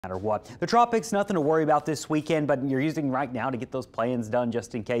Matter what. The tropics, nothing to worry about this weekend, but you're using right now to get those plans done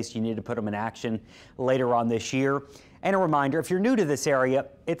just in case you need to put them in action later on this year. And a reminder, if you're new to this area,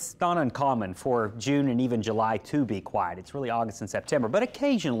 it's not uncommon for June and even July to be quiet. It's really August and September, but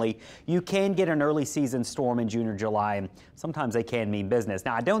occasionally you can get an early season storm in June or July, and sometimes they can mean business.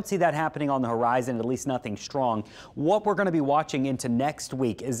 Now, I don't see that happening on the horizon, at least nothing strong. What we're going to be watching into next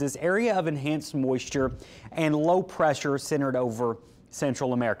week is this area of enhanced moisture and low pressure centered over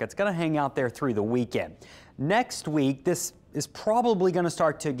Central America. It's going to hang out there through the weekend. Next week, this is probably going to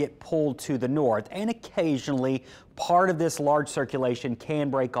start to get pulled to the north, and occasionally part of this large circulation can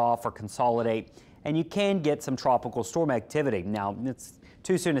break off or consolidate, and you can get some tropical storm activity. Now, it's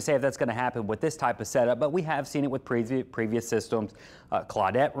too soon to say if that's going to happen with this type of setup, but we have seen it with previous systems.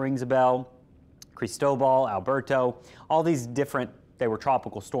 Claudette rings a bell, Cristobal, Alberto, all these different they were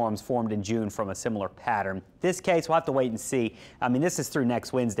tropical storms formed in June from a similar pattern. This case, we'll have to wait and see. I mean, this is through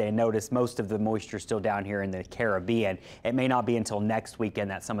next Wednesday, and notice most of the moisture is still down here in the Caribbean. It may not be until next weekend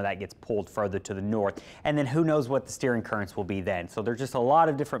that some of that gets pulled further to the north. And then who knows what the steering currents will be then. So there's just a lot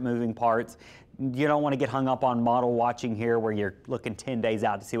of different moving parts. You don't want to get hung up on model watching here where you're looking 10 days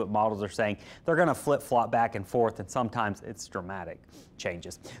out to see what models are saying. They're going to flip-flop back and forth, and sometimes it's dramatic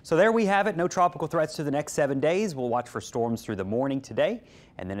changes. So there we have it. No tropical threats to the next 7 days. We'll watch for storms through the morning today,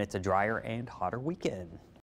 and then it's a drier and hotter weekend.